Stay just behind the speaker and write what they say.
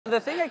The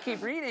thing I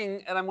keep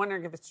reading, and I'm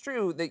wondering if it's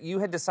true, that you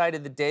had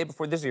decided the day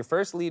before, this is your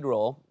first lead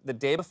role, the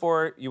day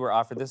before you were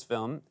offered this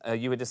film,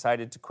 you had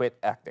decided to quit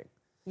acting.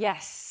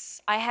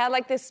 Yes. I had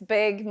like this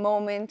big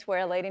moment where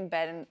I laid in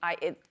bed and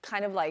it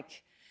kind of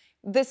like,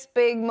 this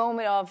big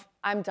moment of,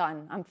 I'm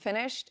done, I'm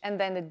finished, and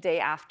then the day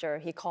after,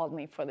 he called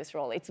me for this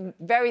role. It's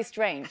very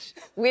strange,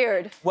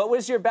 weird. What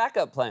was your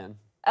backup plan?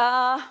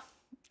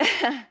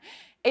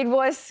 It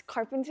was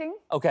carpenting.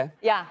 Okay.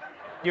 Yeah.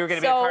 You were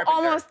gonna be a carpenter. So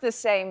almost the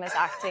same as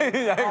acting.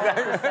 Yeah, exactly.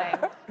 Almost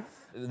the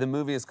same. The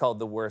movie is called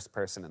The Worst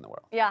Person in the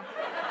World. Yeah.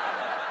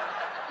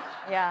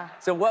 Yeah.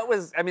 So what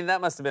was, I mean, that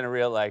must have been a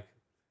real, like,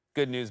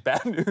 good news,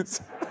 bad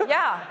news.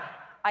 Yeah.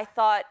 I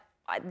thought,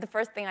 the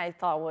first thing I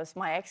thought was,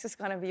 my ex is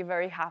gonna be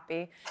very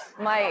happy.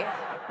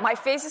 My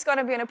face is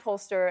gonna be on a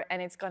poster,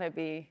 and it's gonna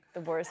be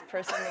the worst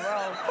person in the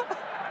world.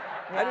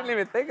 Yeah. I didn't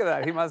even think of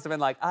that. He must have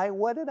been like,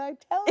 what did I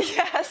tell you?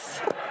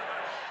 Yes.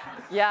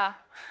 Yeah.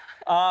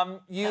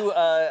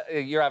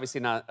 You're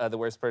obviously not the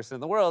worst person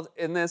in the world.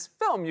 In this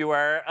film, you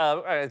are,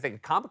 I think, a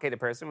complicated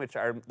person, which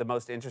are the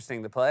most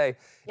interesting to play.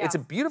 Yeah. It's a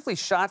beautifully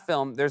shot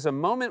film. There's a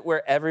moment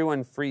where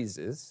everyone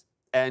freezes,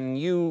 and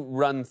you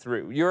run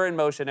through. You're in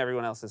motion,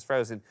 everyone else is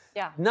frozen.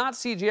 Yeah. Not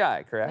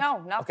CGI, correct? No,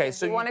 not okay,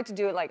 so we wanted to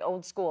do it like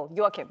old school.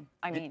 Joachim,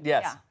 I mean.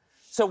 Yes. Yeah.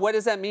 So what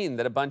does that mean?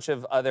 That a bunch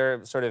of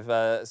other sort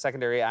of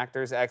secondary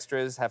actors,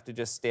 extras, have to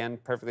just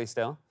stand perfectly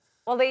still?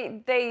 Well,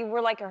 they were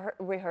like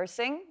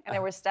rehearsing, and they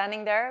were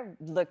standing there,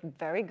 looked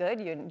very good.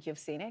 You've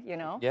seen it, you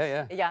know? Yeah,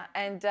 yeah. Yeah,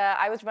 and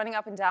I was running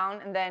up and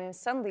down, and then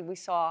suddenly we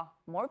saw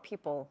more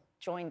people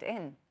joined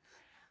in.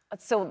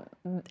 So,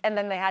 and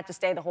then they had to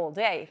stay the whole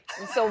day.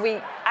 And so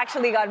we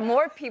actually got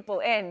more people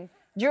in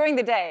during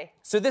the day.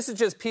 So this is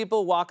just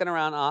people walking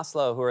around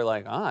Oslo who are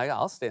like, oh,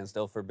 I'll stand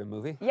still for a big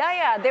movie. Yeah,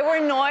 yeah, they were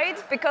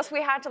annoyed because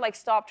we had to like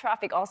stop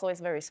traffic. Oslo is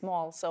very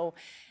small, so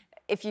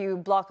if you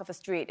block off a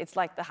street, it's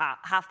like the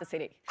half the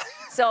city.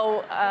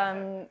 So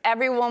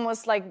everyone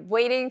was like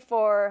waiting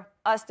for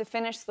us to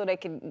finish so they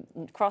could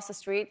cross the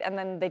street, and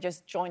then they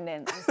just joined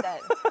in instead.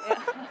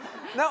 Yeah.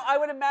 No, I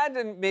would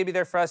imagine maybe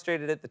they're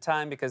frustrated at the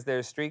time because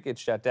their street gets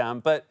shut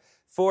down. But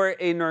for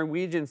a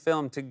Norwegian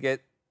film to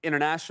get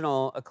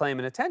international acclaim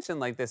and attention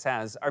like this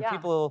has, are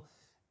people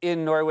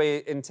in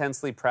Norway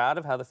intensely proud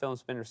of how the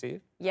film's been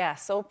received? Yeah,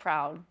 so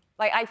proud.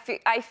 Like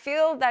I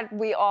feel that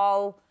we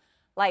all,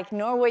 like,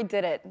 Norway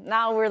did it.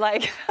 Now we're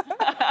like,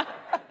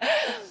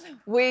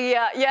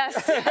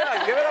 yes.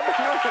 Yeah, give it up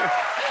to Norway.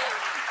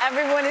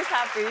 Everyone is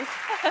happy.